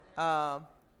The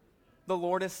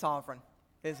Lord is sovereign,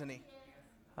 isn't He?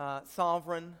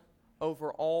 Sovereign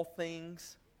over all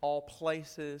things, all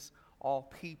places,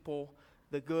 all people,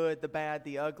 the good, the bad,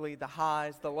 the ugly, the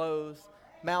highs, the lows,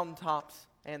 mountaintops,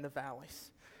 and the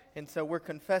valleys. And so we're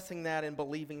confessing that and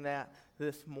believing that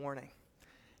this morning.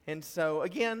 And so,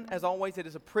 again, as always, it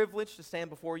is a privilege to stand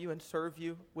before you and serve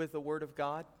you with the Word of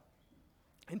God.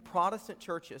 In Protestant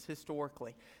churches,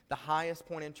 historically, the highest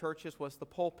point in churches was the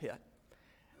pulpit.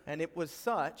 And it was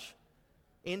such,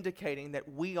 indicating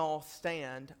that we all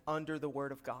stand under the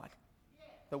Word of God.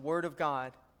 The Word of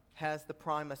God has the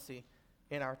primacy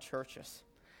in our churches.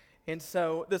 And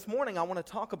so this morning I want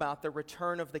to talk about the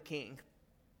return of the King.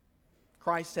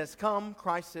 Christ has come,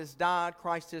 Christ has died,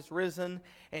 Christ has risen,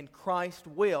 and Christ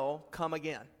will come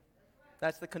again.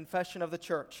 That's the confession of the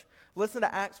church. Listen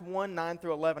to Acts 1, 9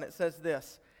 through 11. It says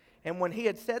this, "And when he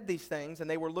had said these things, and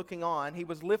they were looking on, he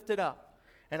was lifted up,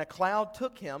 and a cloud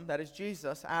took him," that is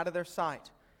Jesus, "out of their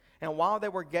sight. And while they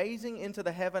were gazing into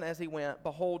the heaven as he went,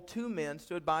 behold, two men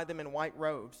stood by them in white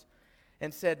robes,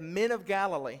 and said, 'Men of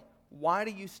Galilee, why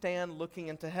do you stand looking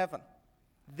into heaven?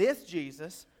 This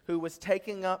Jesus, who was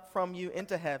taken up from you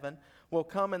into heaven, will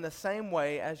come in the same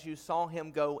way as you saw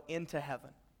him go into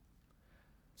heaven.'"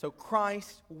 So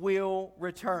Christ will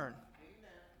return.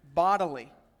 Amen.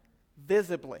 Bodily,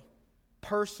 visibly,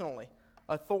 personally,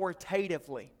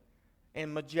 authoritatively,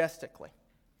 and majestically.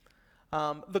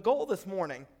 The goal this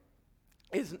morning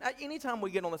is, anytime we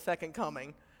get on the second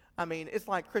coming, it's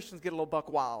like Christians get a little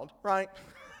buck wild, right?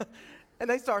 And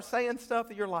they start saying stuff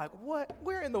that you're like, what?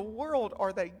 Where in the world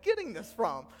are they getting this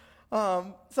from?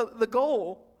 So the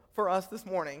goal for us this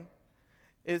morning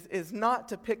is not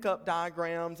to pick up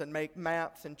diagrams and make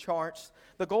maps and charts.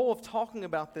 The goal of talking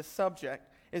about this subject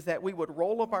is that we would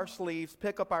roll up our sleeves,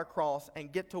 pick up our cross,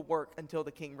 and get to work until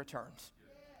the King returns.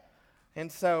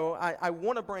 And so I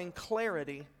want to bring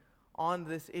clarity on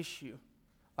this issue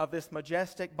of this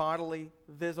majestic, bodily,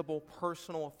 visible,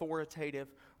 personal, authoritative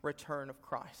return of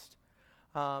Christ.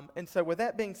 And so with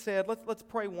that being said, let's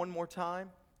pray one more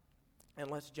time,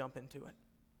 and let's jump into it.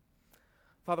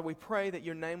 Father, we pray that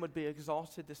your name would be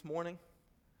exalted this morning.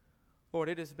 Lord,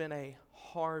 it has been a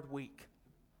hard week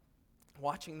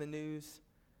watching the news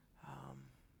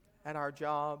at our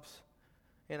jobs,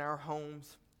 in our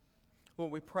homes.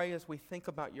 Lord, we pray as we think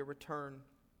about your return,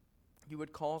 you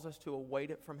would cause us to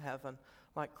await it from heaven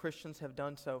like Christians have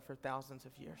done so for thousands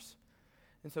of years.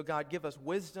 And so, God, give us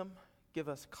wisdom, give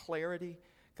us clarity.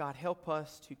 God, help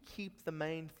us to keep the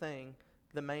main thing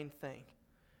the main thing.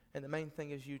 And the main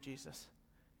thing is you, Jesus.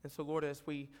 And so, Lord, as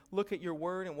we look at your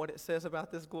word and what it says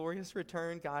about this glorious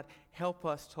return, God, help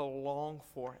us to long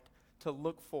for it, to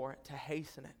look for it, to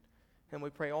hasten it. And we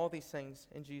pray all these things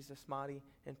in Jesus' mighty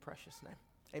and precious name.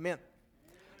 Amen.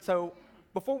 So,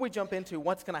 before we jump into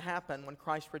what's going to happen when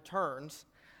Christ returns,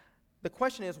 the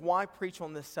question is, why preach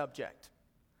on this subject?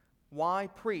 Why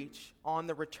preach on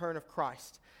the return of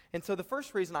Christ? And so the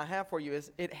first reason I have for you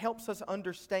is it helps us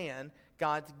understand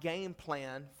God's game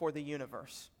plan for the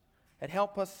universe. It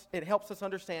helps us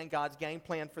understand God's game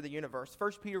plan for the universe.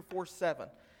 1 Peter 4:7,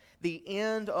 "The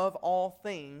end of all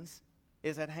things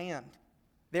is at hand.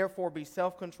 Therefore be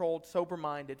self-controlled,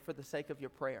 sober-minded for the sake of your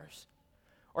prayers."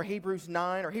 Or Hebrews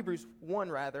 1,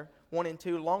 1 and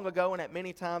 2, "Long ago and at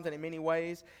many times and in many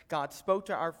ways, God spoke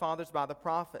to our fathers by the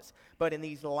prophets. But in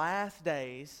these last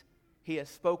days, he has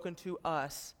spoken to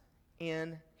us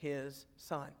in his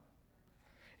Son."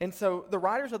 And so the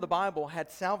writers of the Bible had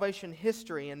salvation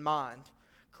history in mind.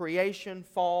 Creation,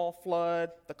 fall,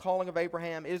 flood, the calling of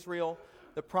Abraham, Israel,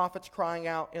 the prophets crying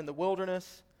out in the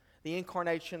wilderness, the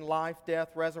incarnation, life,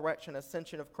 death, resurrection,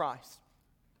 ascension of Christ.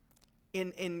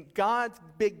 In God's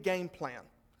big game plan,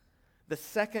 the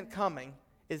second coming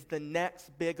is the next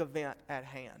big event at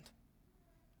hand.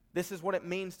 This is what it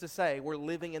means to say we're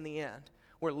living in the end.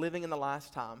 We're living in the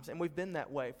last times, and we've been that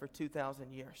way for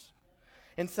 2,000 years.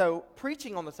 And so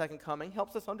preaching on the second coming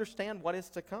helps us understand what is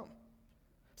to come.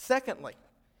 Secondly,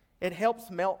 it helps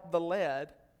melt the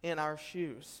lead in our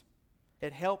shoes.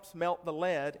 It helps melt the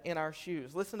lead in our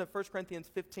shoes. Listen to 1 Corinthians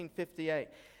 15:58.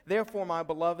 "Therefore, my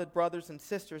beloved brothers and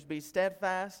sisters, be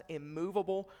steadfast,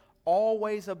 immovable,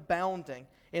 always abounding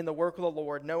in the work of the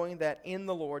Lord, knowing that in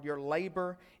the Lord your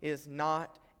labor is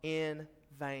not in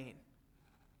vain."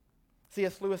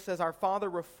 C.S. Lewis says, "Our Father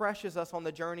refreshes us on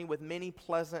the journey with many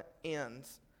pleasant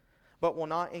ends, but will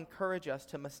not encourage us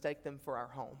to mistake them for our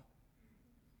home."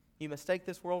 You mistake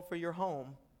this world for your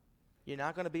home, you're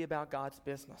not going to be about God's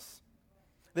business.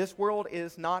 This world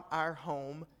is not our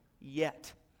home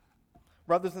yet.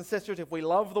 Brothers and sisters, if we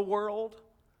love the world,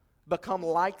 become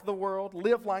like the world,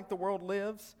 live like the world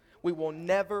lives, we will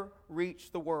never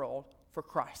reach the world for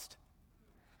Christ.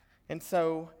 And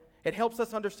so it helps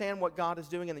us understand what God is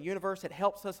doing in the universe. It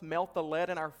helps us melt the lead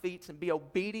in our feet and be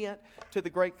obedient to the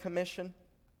Great Commission.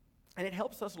 And it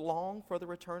helps us long for the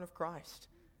return of Christ.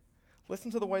 Listen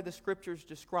to the way the Scriptures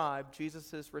describe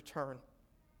Jesus' return.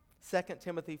 2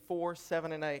 Timothy 4,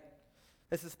 7 and 8.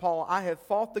 This is Paul. I have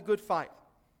fought the good fight.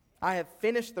 I have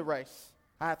finished the race.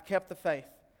 I have kept the faith.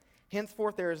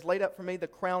 Henceforth there is laid up for me the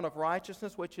crown of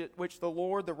righteousness, which the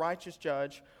Lord, the righteous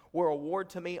judge, will award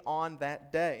to me on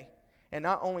that day. And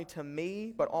not only to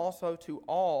me, but also to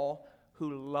all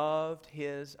who loved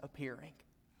his appearing.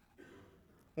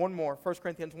 One more, 1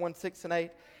 Corinthians 1, 6 and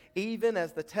 8. Even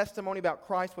as the testimony about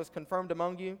Christ was confirmed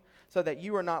among you, so that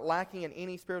you are not lacking in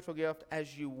any spiritual gift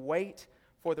as you wait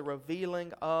for the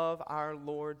revealing of our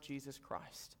Lord Jesus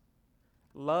Christ.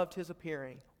 Loved his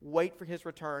appearing. Wait for his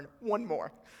return. One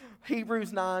more.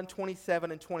 Hebrews 9,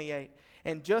 27 and 28.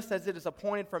 And just as it is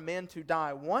appointed for men to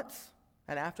die once,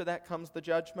 and after that comes the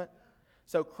judgment,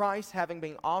 so Christ, having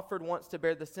been offered once to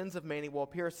bear the sins of many, will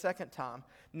appear a second time,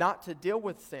 not to deal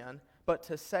with sin, but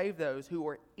to save those who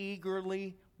are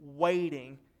eagerly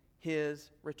waiting his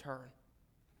return.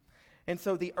 And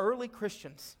so the early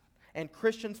Christians and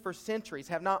Christians for centuries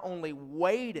have not only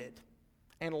waited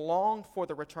and longed for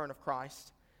the return of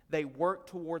Christ, they worked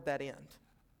toward that end.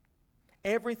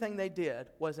 Everything they did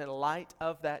was in light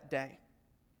of that day.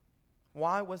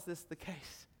 Why was this the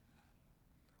case?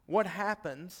 What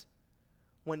happens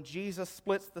when Jesus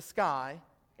splits the sky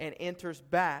and enters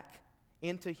back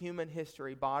into human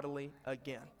history bodily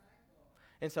again?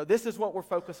 And so this is what we're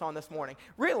focused on this morning.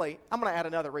 Really, I'm going to add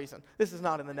another reason. This is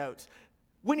not in the notes.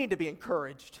 We need to be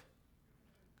encouraged.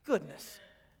 Goodness,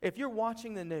 if you're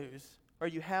watching the news, or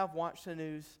you have watched the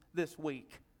news this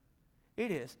week, it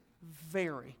is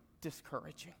very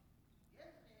discouraging.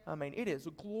 I mean, it is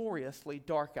gloriously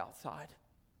dark outside.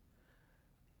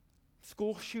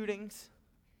 School shootings,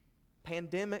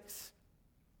 pandemics,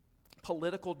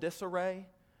 political disarray,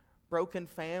 broken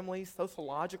families,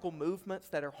 sociological movements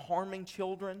that are harming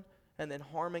children and then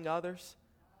harming others.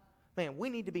 Man, we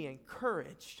need to be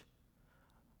encouraged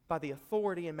by the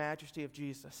authority and majesty of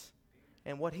Jesus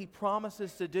and what he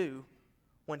promises to do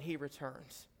when he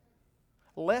returns.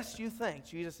 Lest you think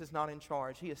Jesus is not in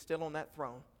charge, he is still on that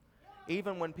throne,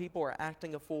 even when people are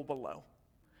acting a fool below.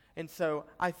 And so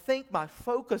I think by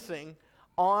focusing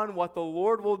on what the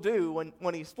Lord will do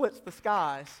when he splits the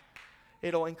skies,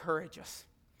 it'll encourage us.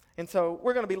 And so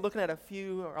we're going to be looking at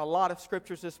a lot of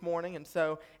scriptures this morning. And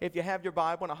so if you have your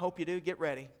Bible, and I hope you do, get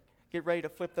ready. Get ready to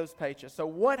flip those pages. So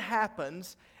what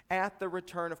happens at the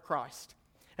return of Christ?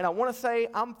 And I want to say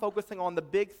I'm focusing on the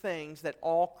big things that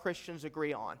all Christians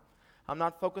agree on. I'm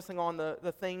not focusing on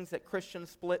the things that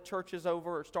Christians split churches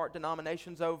over or start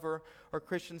denominations over or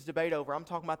Christians debate over. I'm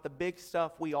talking about the big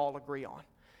stuff we all agree on.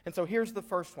 And so here's the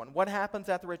first one. What happens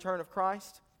at the return of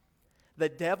Christ? The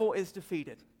devil is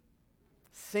defeated.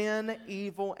 Sin,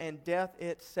 evil, and death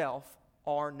itself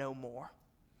are no more.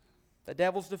 The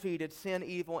devil's defeated. Sin,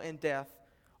 evil, and death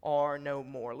are no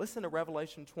more. Listen to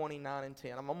Revelation 29 and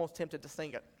 10. I'm almost tempted to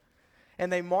sing it.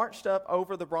 And they marched up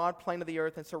over the broad plain of the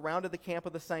earth and surrounded the camp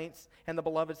of the saints and the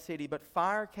beloved city. But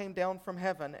fire came down from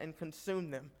heaven and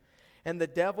consumed them. And the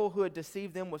devil who had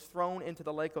deceived them was thrown into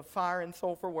the lake of fire and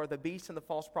sulfur, where the beast and the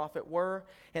false prophet were,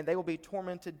 and they will be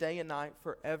tormented day and night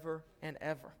forever and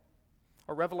ever.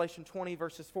 Or Revelation 20,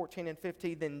 verses 14 and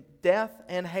 15, then death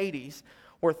and Hades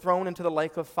were thrown into the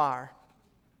lake of fire.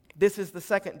 This is the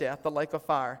second death, the lake of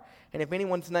fire. And if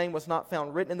anyone's name was not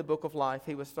found written in the book of life,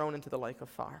 he was thrown into the lake of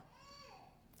fire.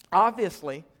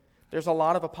 Obviously, there's a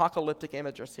lot of apocalyptic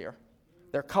images here.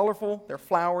 They're colorful, they're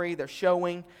flowery, they're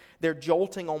showing, they're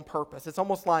jolting on purpose. It's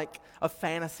almost like a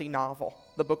fantasy novel,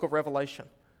 the book of Revelation.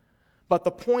 But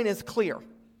the point is clear.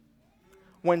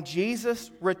 When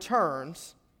Jesus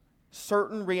returns,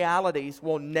 certain realities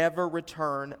will never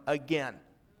return again.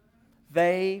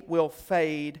 They will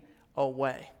fade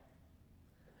away.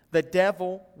 The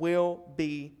devil will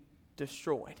be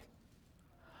destroyed.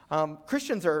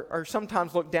 Christians are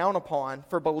sometimes looked down upon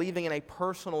for believing in a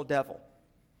personal devil.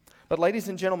 But ladies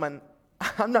and gentlemen,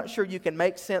 I'm not sure you can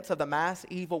make sense of the mass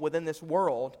evil within this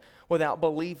world without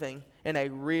believing in a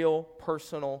real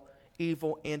personal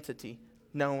evil entity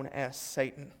known as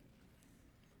Satan.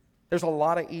 There's a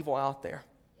lot of evil out there.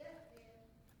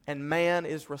 And man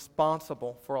is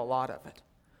responsible for a lot of it.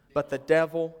 But the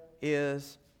devil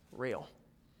is real.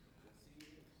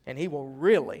 And he will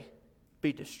really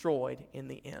be destroyed in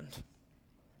the end.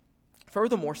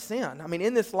 Furthermore, sin. I mean,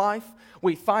 in this life,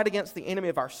 we fight against the enemy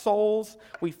of our souls.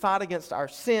 We fight against our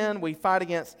sin. We fight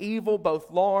against evil,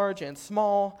 both large and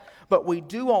small. But we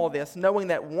do all this knowing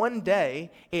that one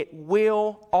day it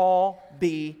will all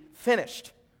be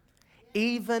finished.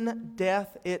 Even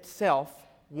death itself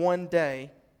one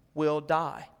day will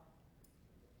die.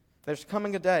 There's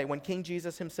coming a day when King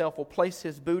Jesus himself will place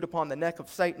his boot upon the neck of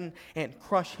Satan and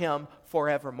crush him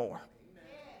forevermore.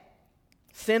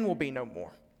 Sin will be no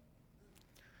more.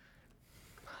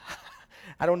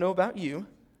 I don't know about you,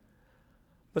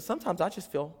 but sometimes I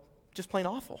just feel just plain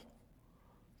awful.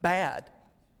 Bad.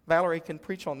 Valerie can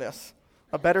preach on this.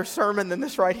 A better sermon than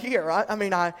this right here. I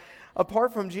mean,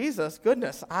 apart from Jesus,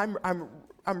 goodness, I'm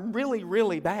really,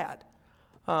 really bad.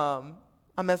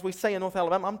 As we say in North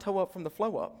Alabama, I'm toe up from the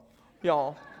flow up,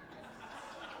 y'all.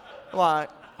 Like,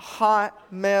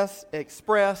 hot mess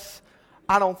express.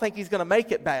 I don't think he's going to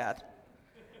make it bad.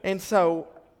 And so,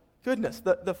 goodness,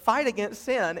 the fight against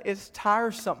sin is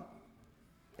tiresome.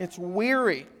 It's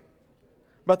weary.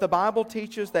 But the Bible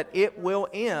teaches that it will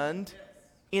end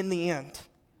in the end.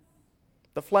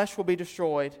 The flesh will be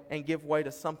destroyed and give way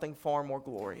to something far more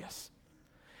glorious.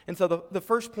 And so the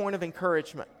first point of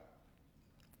encouragement,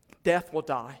 death will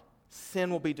die.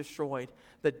 Sin will be destroyed.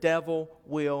 The devil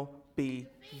will be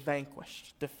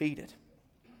vanquished, defeated.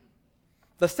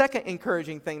 The second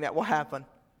encouraging thing that will happen,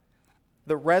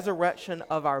 the resurrection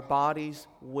of our bodies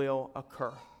will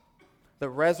occur. The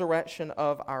resurrection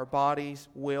of our bodies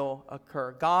will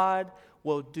occur. God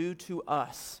will do to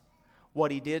us what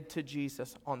he did to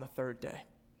Jesus on the third day.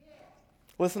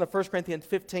 Listen to 1 Corinthians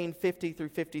 15, 50 through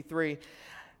 53.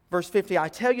 Verse 50, I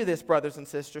tell you this, brothers and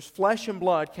sisters, flesh and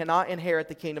blood cannot inherit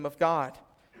the kingdom of God,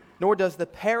 nor does the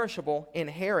perishable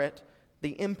inherit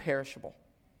the imperishable.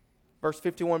 Verse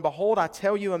 51, behold, I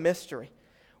tell you a mystery.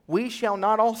 We shall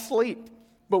not all sleep,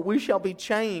 but we shall be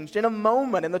changed in a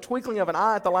moment, in the twinkling of an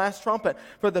eye at the last trumpet.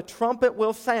 For the trumpet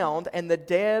will sound, and the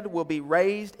dead will be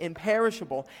raised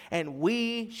imperishable, and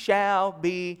we shall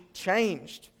be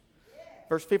changed.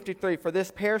 Verse 53, for this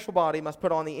perishable body must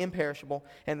put on the imperishable,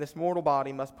 and this mortal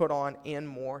body must put on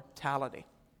immortality.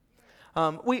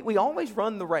 We always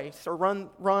run the race, or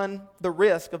run the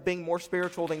risk of being more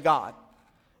spiritual than God.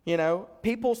 You know,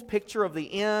 people's picture of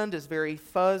the end is very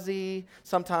fuzzy,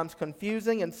 sometimes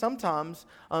confusing, and sometimes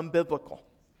unbiblical.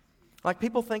 Like,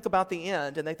 people think about the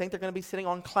end, and they think they're going to be sitting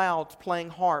on clouds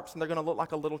playing harps, and they're going to look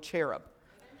like a little cherub.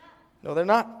 No, they're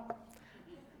not.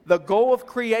 The goal of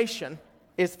creation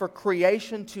is for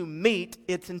creation to meet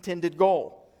its intended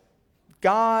goal.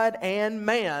 God and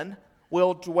man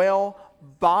will dwell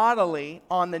bodily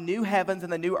on the new heavens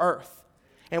and the new earth.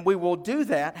 And we will do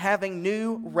that having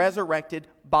new resurrected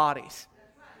bodies.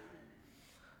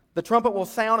 The trumpet will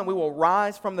sound and we will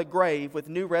rise from the grave with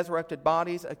new resurrected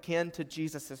bodies akin to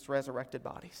Jesus' resurrected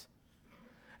bodies.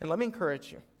 And let me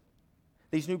encourage you.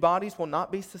 These new bodies will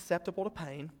not be susceptible to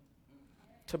pain,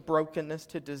 to brokenness,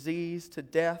 to disease, to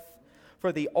death,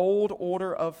 for the old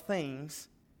order of things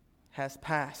has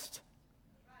passed.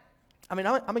 I mean,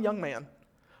 I'm a young man,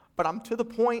 but I'm to the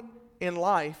point in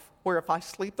life where if I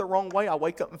sleep the wrong way, I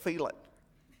wake up and feel it.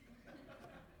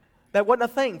 That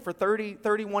wasn't a thing for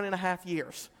 31 and a half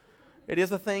years. It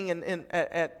is a thing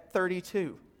at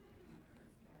 32.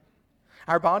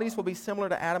 Our bodies will be similar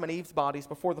to Adam and Eve's bodies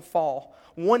before the fall.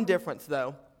 One difference,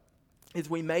 though, is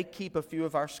we may keep a few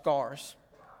of our scars.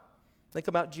 Think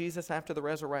about Jesus after the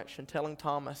resurrection telling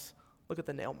Thomas, look at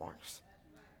the nail marks.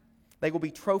 They will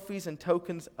be trophies and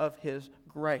tokens of his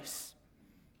grace.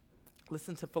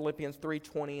 Listen to Philippians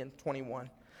 3:20 and 21.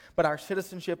 But our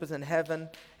citizenship is in heaven,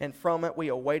 and from it we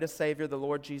await a Savior, the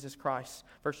Lord Jesus Christ.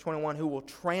 Verse 21, who will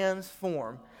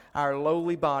transform our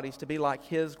lowly bodies to be like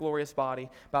his glorious body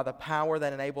by the power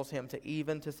that enables him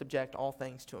to subject all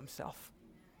things to himself.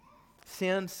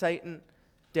 Sin, Satan,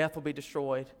 death will be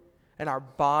destroyed, and our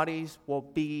bodies will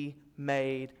be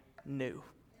made new.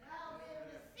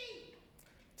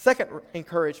 Second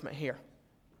encouragement here.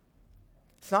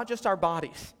 It's not just our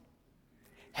bodies.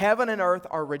 Heaven and earth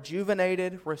are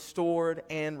rejuvenated, restored,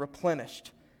 and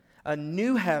replenished. A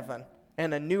new heaven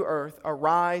and a new earth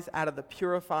arise out of the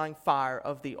purifying fire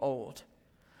of the old.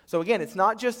 So again, it's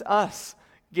not just us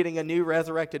getting a new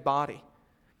resurrected body.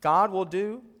 God will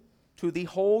do to the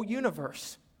whole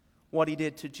universe what he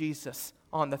did to Jesus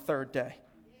on the third day.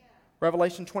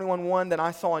 Revelation 21:1, then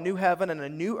I saw a new heaven and a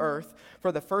new earth,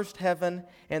 for the first heaven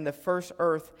and the first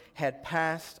earth had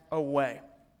passed away.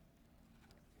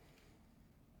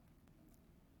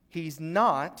 He's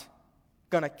not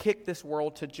going to kick this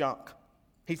world to junk.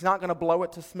 He's not going to blow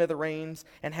it to smithereens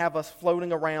and have us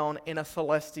floating around in a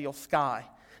celestial sky.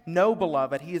 No,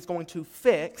 beloved, he is going to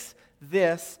fix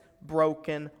this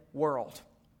broken world.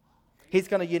 He's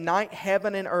going to unite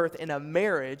heaven and earth in a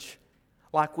marriage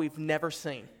like we've never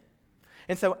seen.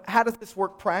 And so how does this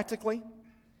work practically?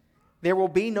 There will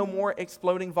be no more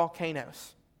exploding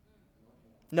volcanoes.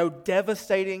 No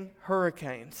devastating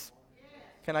hurricanes.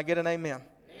 Can I get an amen?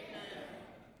 Amen?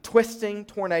 Twisting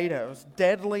tornadoes,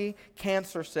 deadly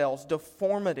cancer cells,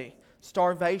 deformity,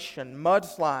 starvation,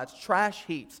 mudslides, trash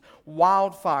heaps,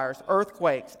 wildfires,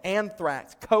 earthquakes,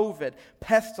 anthrax, COVID,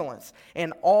 pestilence,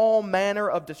 and all manner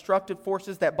of destructive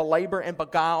forces that belabor and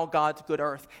beguile God's good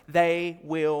earth. They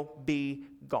will be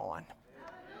gone.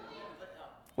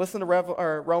 Listen to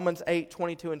Romans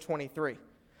 8:22 and 23.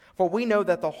 For we know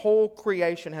that the whole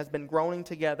creation has been groaning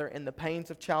together in the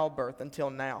pains of childbirth until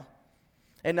now.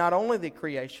 And not only the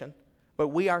creation, but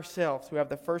we ourselves who have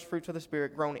the first fruits of the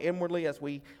Spirit groan inwardly as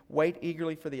we wait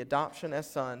eagerly for the adoption as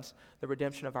sons, the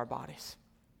redemption of our bodies.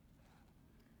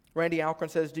 Randy Alcorn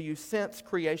says, do you sense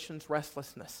creation's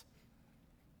restlessness?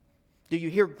 Do you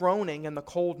hear groaning in the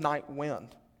cold night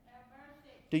wind?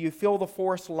 Do you feel the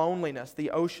forest's loneliness,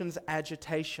 the ocean's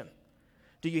agitation?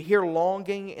 Do you hear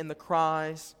longing in the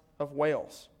cries of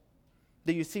whales?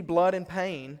 Do you see blood and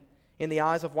pain in the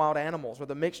eyes of wild animals, or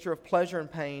the mixture of pleasure and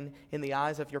pain in the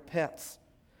eyes of your pets?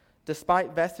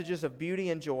 Despite vestiges of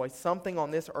beauty and joy, something on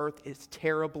this earth is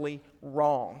terribly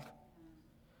wrong.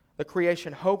 The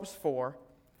creation hopes for,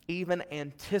 even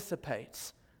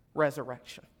anticipates,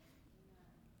 resurrection.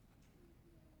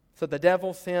 So the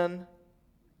devil, sin,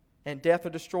 and death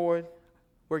are destroyed.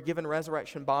 We're given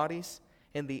resurrection bodies,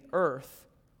 and the earth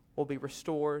will be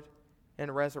restored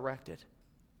and resurrected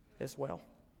as well.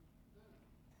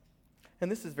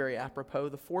 And this is very apropos.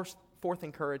 The fourth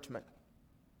encouragement.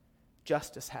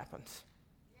 Justice happens.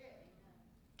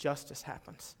 Justice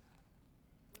happens.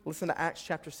 Listen to Acts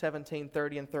chapter 17,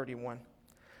 30 and 31.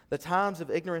 The times of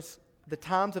ignorance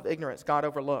God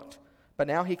overlooked, but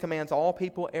now he commands all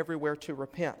people everywhere to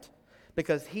repent,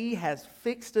 because he has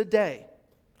fixed a day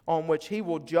on which he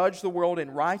will judge the world in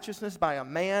righteousness by a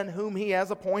man whom he has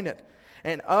appointed.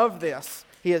 And of this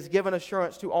he has given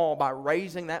assurance to all by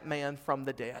raising that man from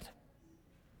the dead.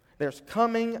 There's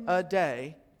coming a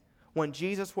day when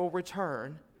Jesus will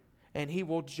return and he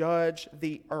will judge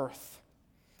the earth.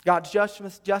 God's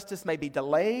justice may be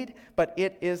delayed, but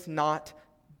it is not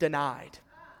denied.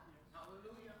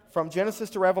 From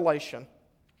Genesis to Revelation,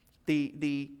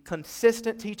 the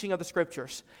consistent teaching of the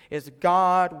Scriptures is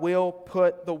God will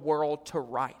put the world to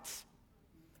rights.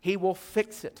 He will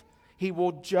fix it. He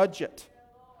will judge it.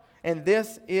 And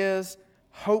this is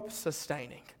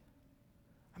hope-sustaining.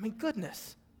 I mean,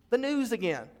 goodness. The news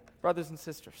again, brothers and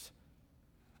sisters.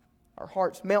 Our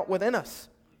hearts melt within us.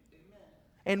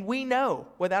 And we know,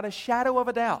 without a shadow of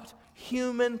a doubt,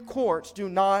 human courts do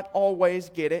not always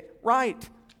get it right.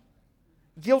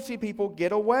 Guilty people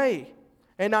get away.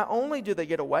 And not only do they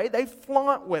get away, they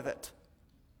flaunt with it.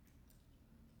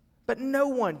 But no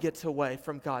one gets away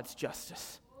from God's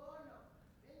justice.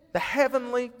 The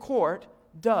heavenly court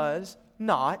does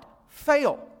not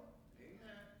fail.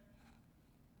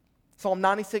 Psalm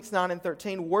 96, 9 and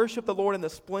 13, worship the Lord in the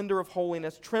splendor of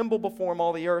holiness. Tremble before him,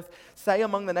 all the earth. Say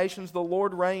among the nations, the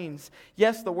Lord reigns.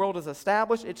 Yes, the world is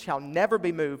established. It shall never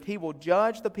be moved. He will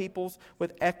judge the peoples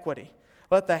with equity.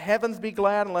 Let the heavens be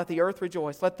glad and let the earth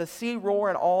rejoice. Let the sea roar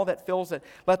and all that fills it.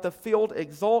 Let the field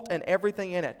exult and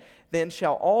everything in it. Then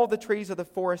shall all the trees of the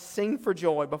forest sing for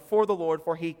joy before the Lord,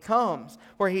 for he comes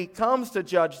to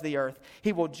judge the earth.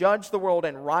 He will judge the world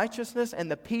in righteousness and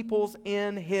the peoples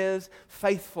in his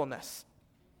faithfulness.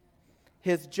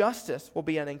 His justice will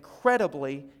be an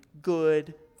incredibly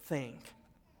good thing.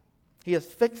 He is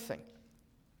fixing,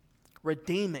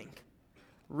 redeeming,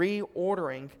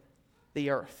 reordering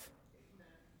the earth.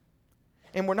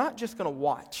 And we're not just going to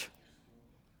watch.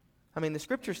 I mean, the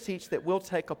Scriptures teach that we'll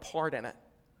take a part in it.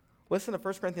 Listen to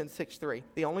 1 Corinthians 6:3.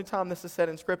 The only time this is said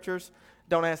in Scriptures,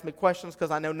 don't ask me questions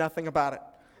because I know nothing about it.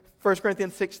 1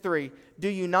 Corinthians 6:3. Do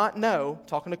you not know,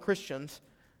 talking to Christians,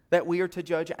 that we are to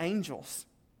judge angels?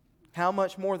 How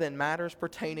much more than matters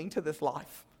pertaining to this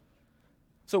life?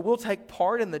 So we'll take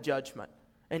part in the judgment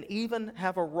and even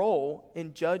have a role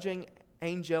in judging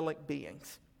angelic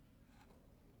beings.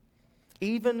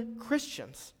 Even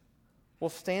Christians will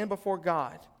stand before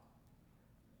God,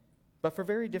 but for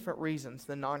very different reasons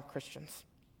than non-Christians.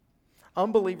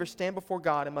 Unbelievers stand before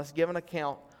God and must give an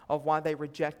account of why they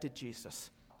rejected Jesus,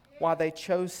 why they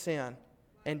chose sin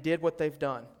and did what they've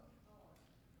done.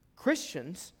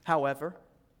 Christians, however,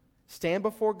 stand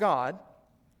before God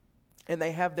and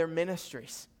they have their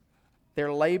ministries,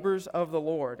 their labors of the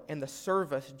Lord, and the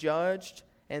service judged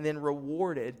and then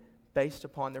rewarded based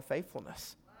upon their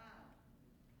faithfulness.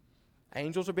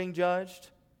 Angels are being judged.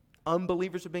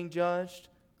 Unbelievers are being judged.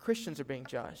 Christians are being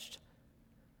judged.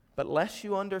 But lest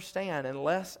you understand,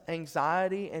 unless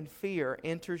anxiety and fear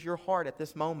enters your heart at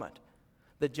this moment,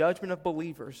 the judgment of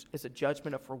believers is a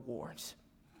judgment of rewards.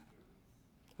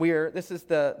 This is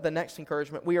the next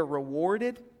encouragement. We are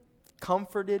rewarded,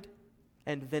 comforted,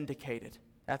 and vindicated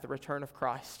at the return of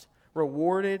Christ.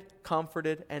 Rewarded,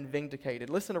 comforted, and vindicated.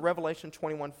 Listen to Revelation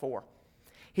 21:4.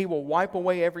 He will wipe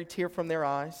away every tear from their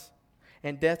eyes,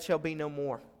 and death shall be no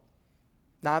more.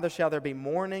 Neither shall there be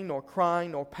mourning, nor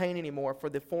crying, nor pain anymore, for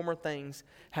the former things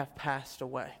have passed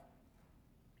away.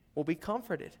 We'll be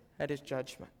comforted at his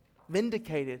judgment,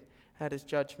 vindicated at his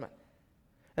judgment.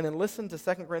 And then listen to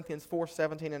 2 Corinthians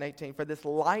 4:17 and 18. For this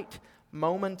light,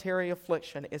 momentary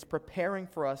affliction is preparing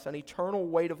for us an eternal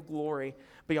weight of glory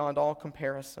beyond all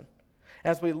comparison,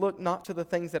 as we look not to the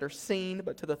things that are seen,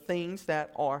 but to the things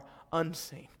that are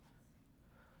unseen.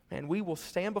 And we will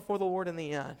stand before the Lord in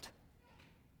the end.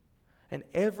 And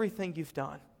everything you've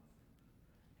done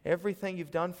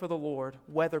for the Lord,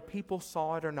 whether people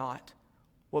saw it or not,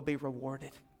 will be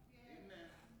rewarded. Amen.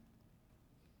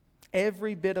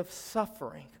 Every bit of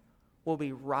suffering will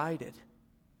be righted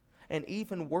and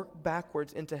even work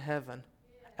backwards into heaven,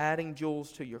 adding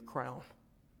jewels to your crown.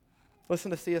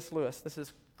 Listen to C.S. Lewis. This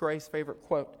is Gray's favorite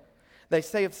quote. They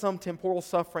say of some temporal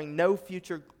suffering, no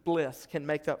future bliss can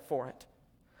make up for it,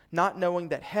 not knowing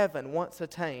that heaven, once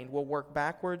attained, will work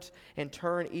backwards and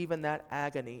turn even that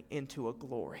agony into a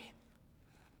glory.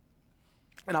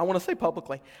 And I want to say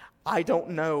publicly, I don't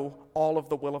know all of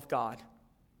the will of God,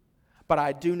 but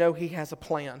I do know he has a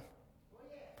plan,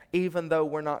 even though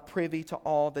we're not privy to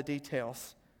all the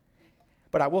details.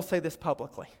 But I will say this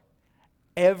publicly.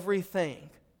 Everything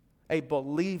a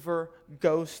believer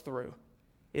goes through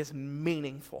is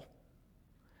meaningful.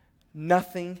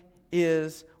 Nothing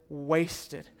is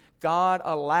wasted. God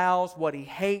allows what he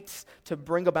hates to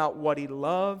bring about what he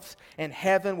loves, and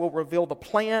heaven will reveal the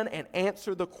plan and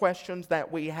answer the questions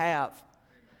that we have.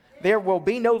 There will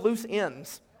be no loose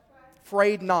ends,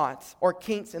 frayed knots, or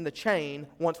kinks in the chain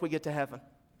once we get to heaven.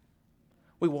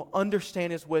 We will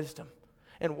understand his wisdom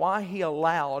and why he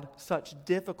allowed such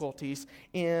difficulties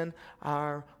in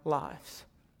our lives.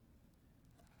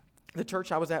 The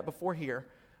church I was at before here,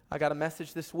 I got a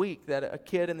message this week that a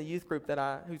kid in the youth group that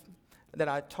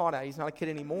I taught at, he's not a kid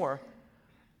anymore,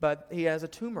 but he has a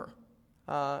tumor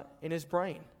in his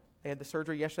brain. They had the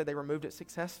surgery yesterday. They removed it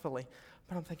successfully.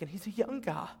 But I'm thinking, he's a young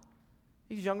guy.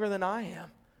 He's younger than I am.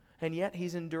 And yet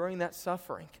he's enduring that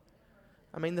suffering.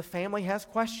 I mean, the family has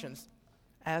questions,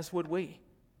 as would we.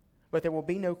 But there will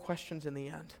be no questions in the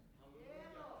end.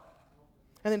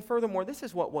 And then furthermore, this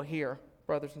is what we'll hear,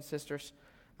 brothers and sisters.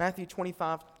 Matthew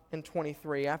 25 and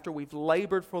 23, after we've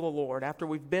labored for the Lord, after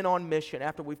we've been on mission,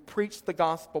 after we've preached the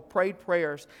gospel, prayed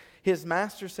prayers, his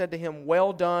master said to him,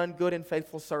 "Well done, good and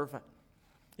faithful servant.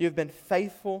 You have been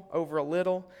faithful over a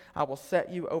little. I will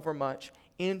set you over much.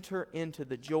 Enter into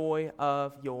the joy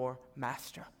of your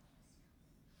master."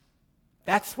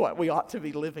 That's what we ought to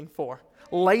be living for.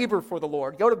 Labor for the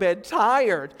Lord. Go to bed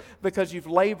tired because you've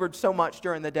labored so much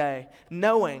during the day,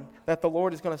 knowing that the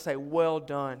Lord is going to say, "Well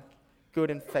done,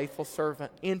 good and faithful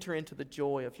servant. Enter into the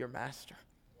joy of your master."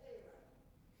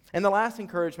 And the last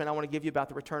encouragement I want to give you about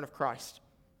the return of Christ.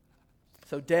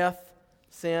 So death,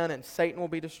 sin, and Satan will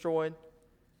be destroyed.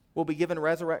 We'll be given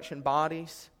resurrection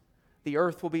bodies. The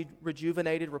earth will be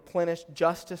rejuvenated, replenished.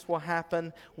 Justice will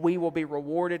happen. We will be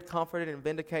rewarded, comforted, and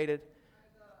vindicated.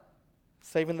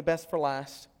 Saving the best for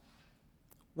last.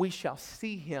 We shall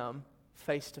see him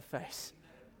face to face.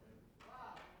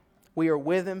 We are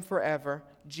with him forever.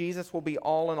 Jesus will be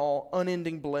all in all,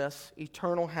 unending bliss,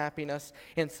 eternal happiness,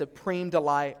 and supreme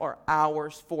delight are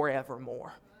ours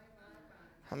forevermore.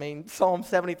 I mean, Psalm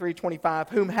 73:25,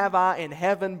 "Whom have I in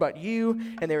heaven but you,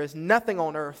 and there is nothing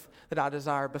on earth that I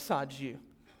desire besides you."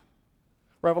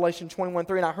 Revelation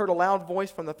 21:3, "And I heard a loud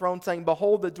voice from the throne saying,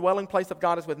 Behold, the dwelling place of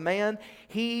God is with man.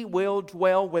 He will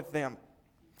dwell with them,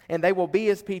 and they will be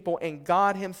his people, and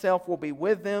God himself will be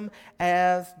with them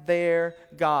as their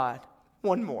God."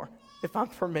 One more, if I'm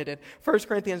permitted. 1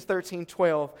 Corinthians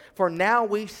 13:12, "For now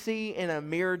we see in a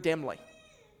mirror dimly,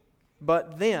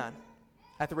 but then,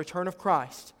 at the return of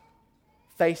Christ,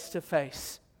 face to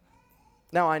face.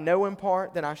 Now I know in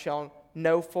part, then I shall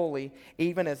know fully,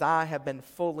 even as I have been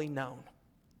fully known."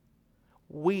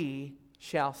 We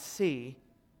shall see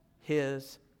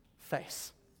his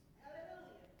face.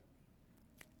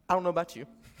 I don't know about you,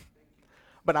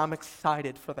 but I'm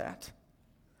excited for that.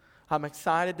 I'm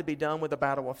excited to be done with the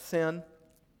battle of sin,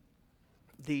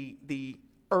 the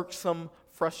irksome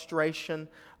frustration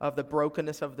of the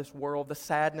brokenness of this world, the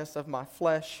sadness of my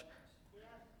flesh.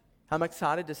 I'm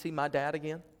excited to see my dad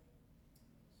again.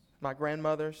 my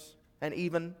grandmothers, and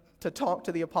even to talk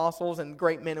to the apostles and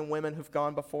great men and women who've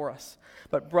gone before us.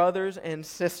 But brothers and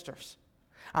sisters,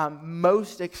 I'm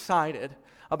most excited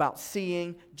about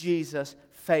seeing Jesus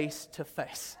face to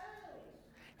face.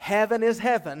 Heaven is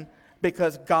heaven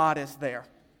because God is there.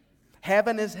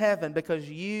 Heaven is heaven because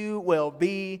you will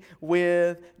be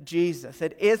with Jesus.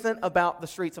 It isn't about the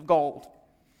streets of gold.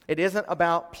 It isn't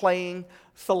about playing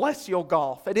celestial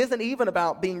golf. It isn't even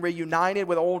about being reunited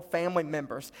with old family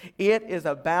members. It is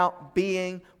about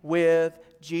being with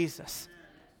Jesus.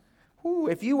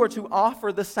 If you were to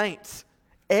offer the saints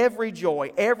every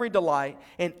joy, every delight,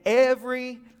 and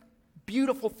every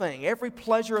beautiful thing, every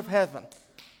pleasure of heaven,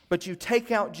 but you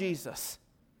take out Jesus,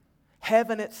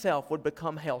 heaven itself would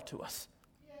become hell to us.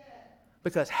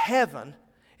 Because heaven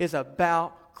is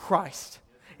about Christ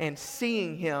and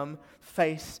seeing Him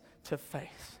face to face.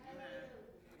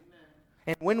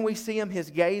 And when we see Him, His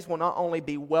gaze will not only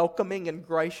be welcoming and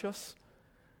gracious,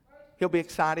 He'll be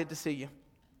excited to see you.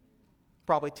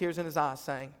 Probably tears in His eyes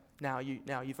saying, now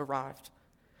you've arrived.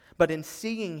 But in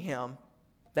seeing Him,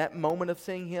 that moment of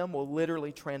seeing Him will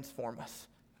literally transform us.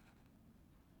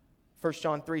 1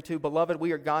 John 3:2, Beloved,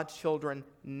 we are God's children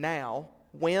now.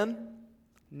 When?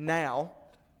 Now.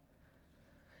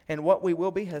 And what we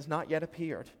will be has not yet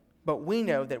appeared. But we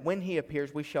know that when He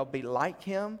appears, we shall be like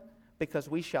Him, because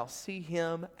we shall see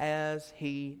Him as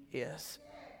He is.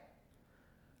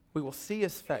 We will see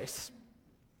His face,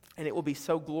 and it will be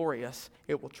so glorious,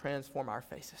 it will transform our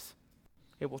faces.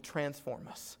 It will transform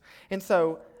us. And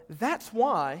so that's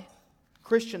why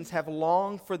Christians have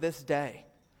longed for this day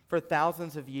for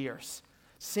thousands of years.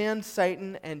 Sin,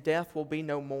 Satan, and death will be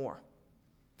no more.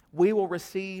 We will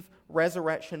receive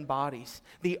resurrection bodies.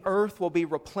 The earth will be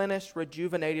replenished,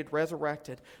 rejuvenated,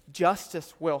 resurrected.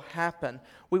 Justice will happen.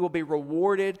 We will be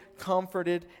rewarded,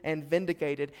 comforted, and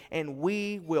vindicated, and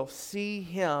we will see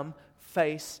Him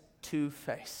face to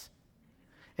face.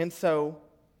 And so,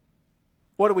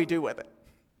 what do we do with it?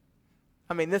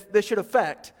 I mean, this should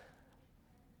affect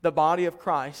the body of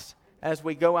Christ as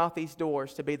we go out these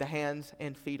doors to be the hands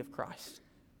and feet of Christ.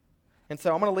 And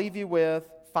so I'm going to leave you with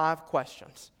 5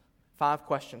 questions. 5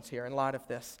 questions here in light of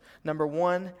this. Number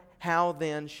 1, how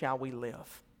then shall we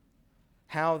live?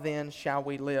 How then shall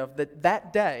we live?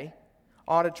 That day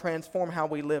ought to transform how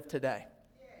we live today.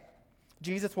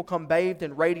 Jesus will come bathed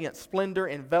in radiant splendor,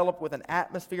 enveloped with an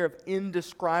atmosphere of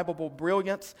indescribable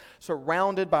brilliance,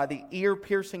 surrounded by the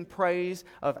ear-piercing praise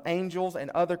of angels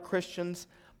and other Christians,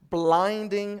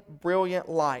 blinding, brilliant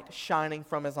light shining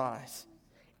from His eyes.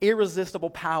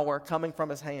 Irresistible power coming from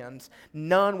His hands.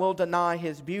 None will deny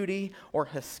His beauty or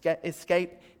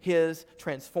escape His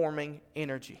transforming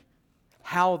energy.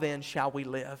 How then shall we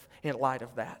live in light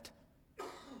of that?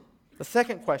 The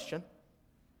second question,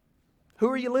 who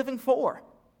are you living for?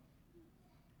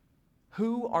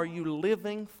 Who are you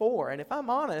living for? And if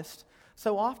I'm honest,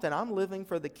 so often I'm living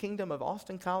for the kingdom of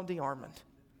Austin Kyle D. Armand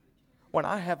when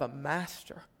I have a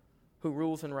master who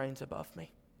rules and reigns above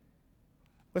me.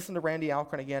 Listen to Randy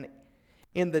Alcorn again.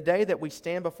 In the day that we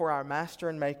stand before our Master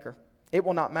and Maker, it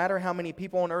will not matter how many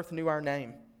people on earth knew our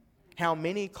name, how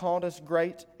many called us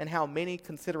great, and how many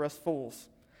consider us fools.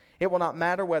 It will not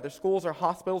matter whether schools or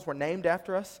hospitals were named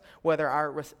after us, whether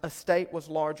our estate was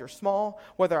large or small,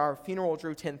 whether our funeral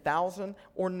drew 10,000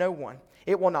 or no one.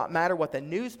 It will not matter what the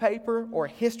newspaper or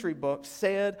history book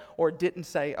said or didn't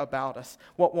say about us.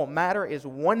 What will matter is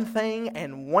one thing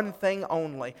and one thing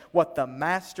only, what the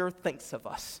Master thinks of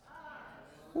us.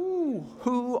 Ooh,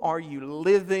 who are you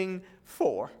living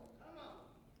for?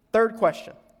 Third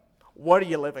question, what are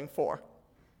you living for?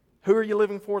 Who are you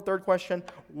living for? Third question,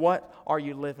 what are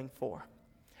you living for?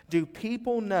 Do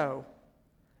people know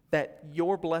that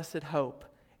your blessed hope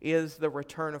is the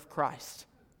return of Christ?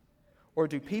 Or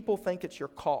do people think it's your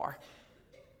car,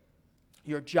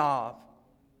 your job,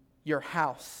 your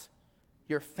house,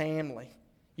 your family,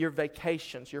 your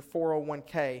vacations, your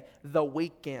 401k, the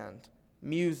weekend,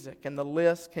 music, and the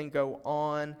list can go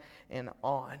on and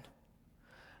on.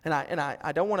 And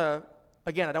I don't want to,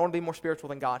 again, I don't want to be more spiritual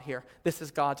than God here. This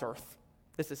is God's earth.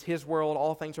 This is His world.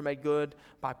 All things are made good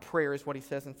by prayer is what He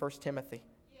says in 1 Timothy.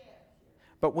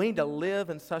 But we need to live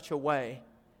in such a way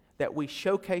that we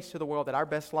showcase to the world that our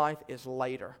best life is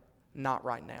later, not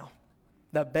right now.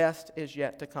 The best is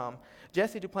yet to come.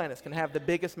 Jesse Duplantis can have the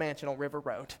biggest mansion on River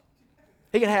Road.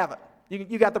 He can have it.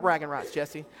 You got the bragging rights,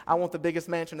 Jesse. I want the biggest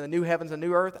mansion in the new heavens and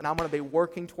new earth, and I'm going to be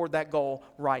working toward that goal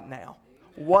right now.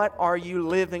 What are you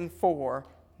living for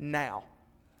now?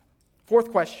 Fourth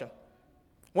question,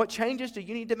 what changes do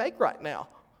you need to make right now?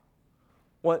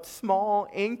 What small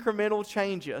incremental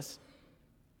changes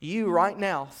you right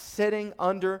now, sitting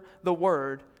under the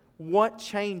Word, What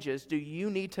changes do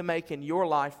you need to make in your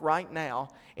life right now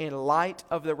in light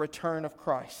of the return of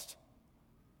Christ?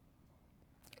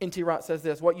 N.T. Wright says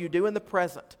this: what you do in the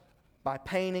present, by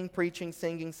painting, preaching,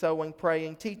 singing, sewing,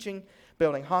 praying, teaching,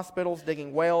 building hospitals,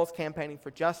 digging wells, campaigning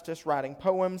for justice, writing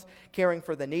poems, caring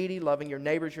for the needy, loving your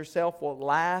neighbors yourself, will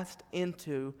last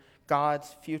into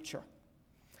God's future.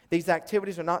 These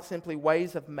activities are not simply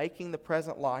ways of making the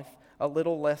present life a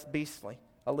little less beastly,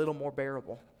 a little more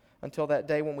bearable, until that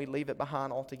day when we leave it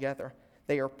behind altogether.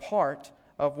 They are part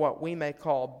of what we may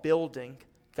call building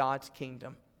God's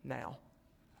kingdom now.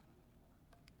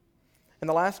 And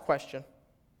the last question: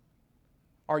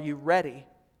 are you ready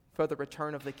for the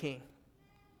return of the King?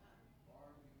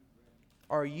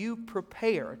 Are you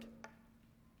prepared,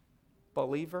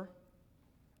 believer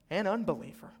and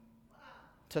unbeliever,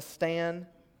 to stand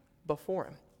before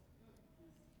Him?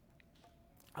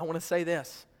 I want to say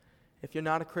this. If you're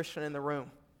not a Christian in the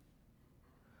room,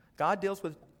 God deals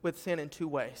with sin in two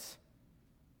ways.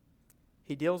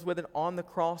 He deals with it on the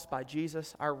cross by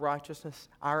Jesus, our righteousness,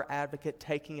 our advocate,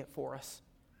 taking it for us.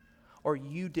 Or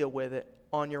you deal with it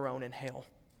on your own in hell.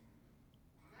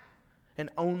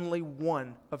 And only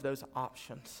one of those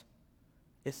options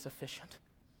is sufficient.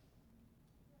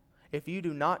 If you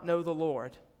do not know the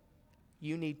Lord,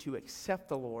 you need to accept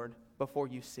the Lord before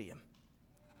you see Him.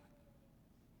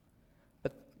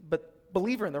 But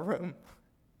believer in the room,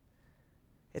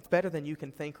 it's better than you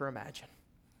can think or imagine.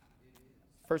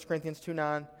 1 Corinthians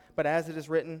 2:9, but as it is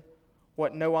written,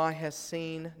 what no eye has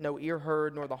seen, no ear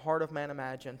heard, nor the heart of man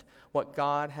imagined, what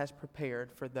God has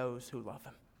prepared for those who love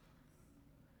Him.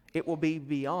 It will be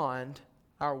beyond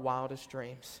our wildest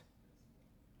dreams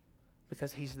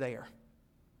because He's there.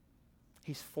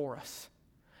 He's for us.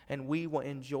 And we will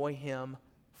enjoy Him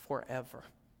forever.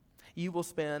 You will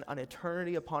spend an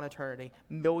eternity upon eternity,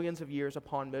 millions of years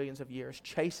upon millions of years,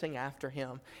 chasing after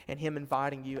Him and Him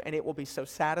inviting you. And it will be so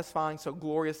satisfying, so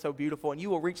glorious, so beautiful. And you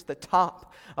will reach the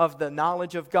top of the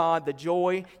knowledge of God, the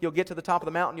joy. You'll get to the top of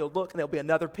the mountain, you'll look, and there'll be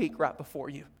another peak right before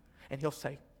you. And He'll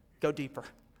say, go deeper.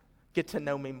 Get to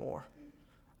know me more.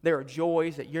 There are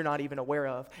joys that you're not even aware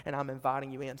of, and I'm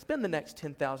inviting you in. Spend the next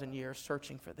 10,000 years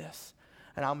searching for this,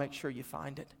 and I'll make sure you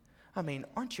find it. I mean,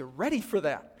 aren't you ready for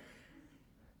that?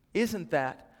 Isn't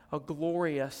that a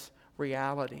glorious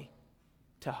reality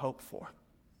to hope for?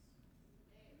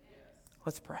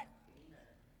 Let's pray.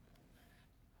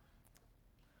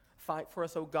 Fight for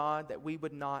us, O God, that we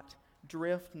would not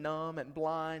drift numb and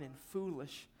blind and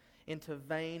foolish into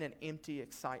vain and empty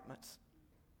excitements.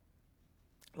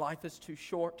 Life is too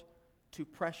short, too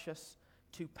precious,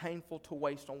 too painful to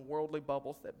waste on worldly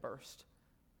bubbles that burst.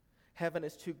 Heaven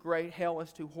is too great, hell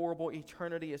is too horrible,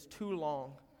 eternity is too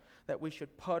long that we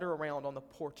should putter around on the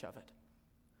porch of it.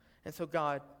 And so,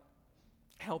 God,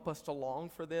 help us to long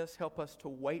for this. Help us to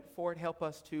wait for it. Help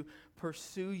us to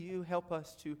pursue you. Help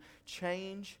us to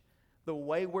change the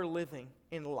way we're living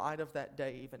in light of that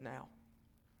day even now.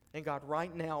 And God,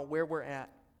 right now, where we're at,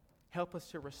 help us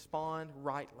to respond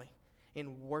rightly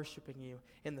in worshiping you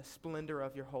in the splendor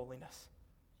of your holiness.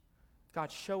 God,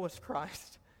 show us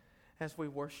Christ as we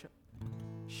worship.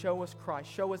 Show us Christ.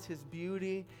 Show us His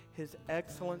beauty, His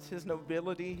excellence, His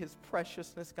nobility, His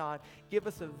preciousness, God. Give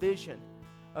us a vision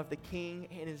of the King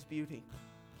and His beauty,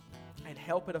 and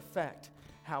help it affect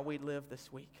how we live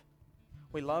this week.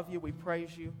 We love you, we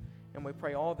praise you, and we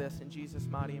pray all this in Jesus'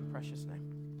 mighty and precious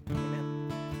name. Amen.